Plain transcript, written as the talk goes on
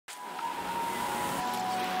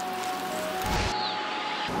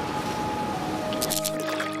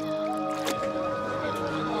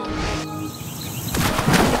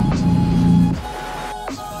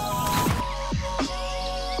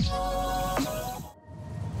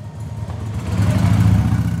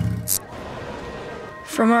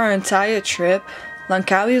From our entire trip,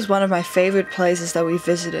 Langkawi is one of my favorite places that we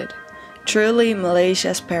visited. Truly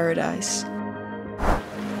Malaysia's paradise.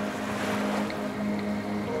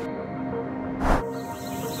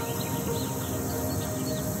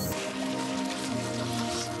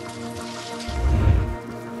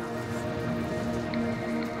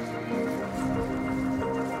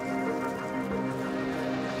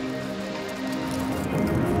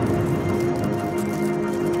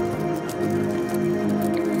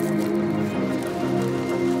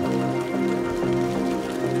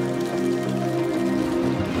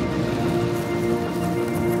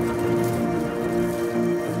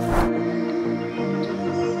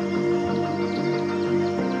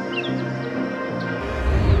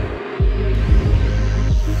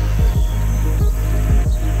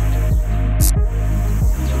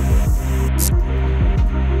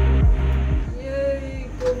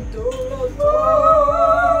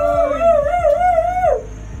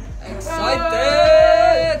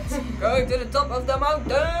 To the top of the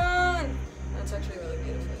mountain! That's actually really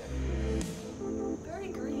beautiful. Very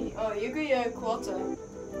green. Oh, hier kun je quatten.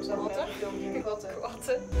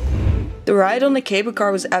 Quatten? The ride on the cable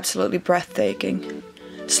car was absolutely breathtaking.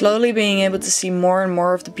 Slowly being able to see more and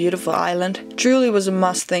more of the beautiful island truly was a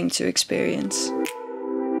must thing to experience.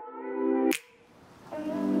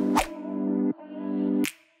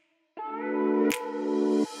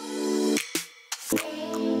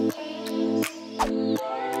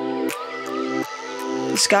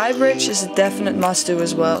 The sky bridge is a definite must-do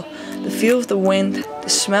as well. The feel of the wind, the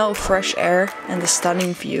smell of fresh air, and the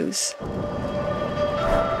stunning views.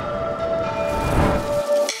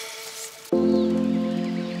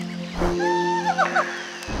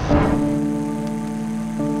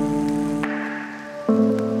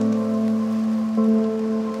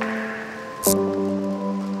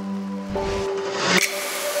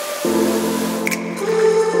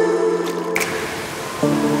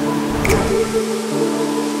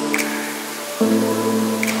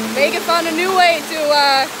 Megan found a new way to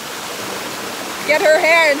get her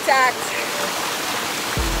hair intact.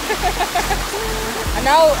 and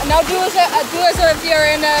now do as if you're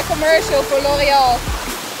in a commercial for L'Oreal.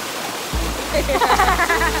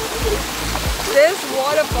 This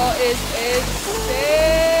waterfall is insane.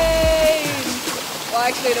 Well,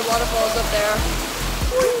 actually the waterfall is up there.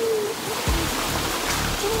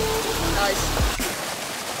 Nice.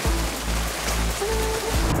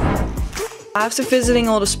 After visiting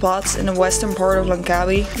all the spots in the western part of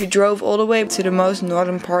Langkawi, we drove all the way to the most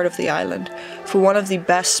northern part of the island for one of the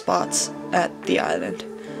best spots at the island,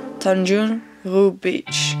 Tanjung Ru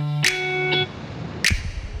Beach.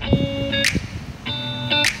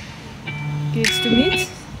 Kids to meet.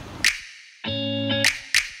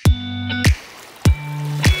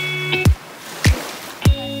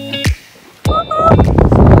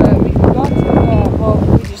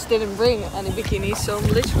 Didn't bring any bikinis, so I'm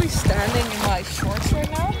literally standing in my shorts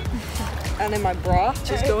right now and in my bra,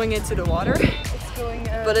 just going into the water.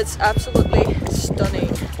 But it's absolutely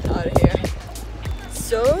stunning out of here.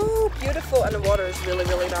 So beautiful, and the water is really,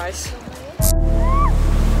 really nice.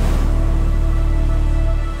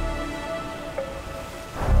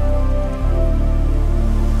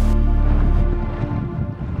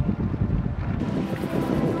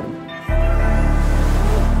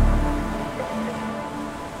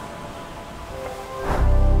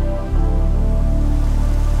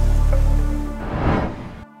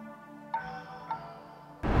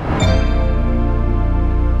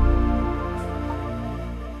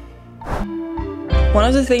 One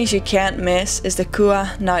of the things you can't miss is the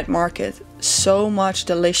Kua night market. So much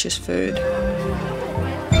delicious food.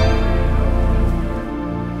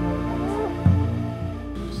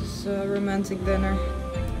 This is a romantic dinner,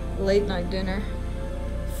 late night dinner,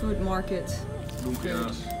 food market.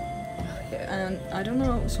 And I don't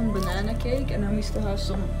know, some banana cake, and then we still have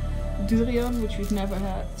some durian, which we've never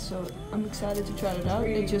had. So I'm excited to try it out.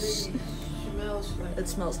 It just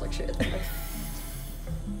smells like shit.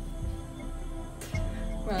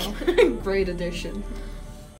 Well, great addition.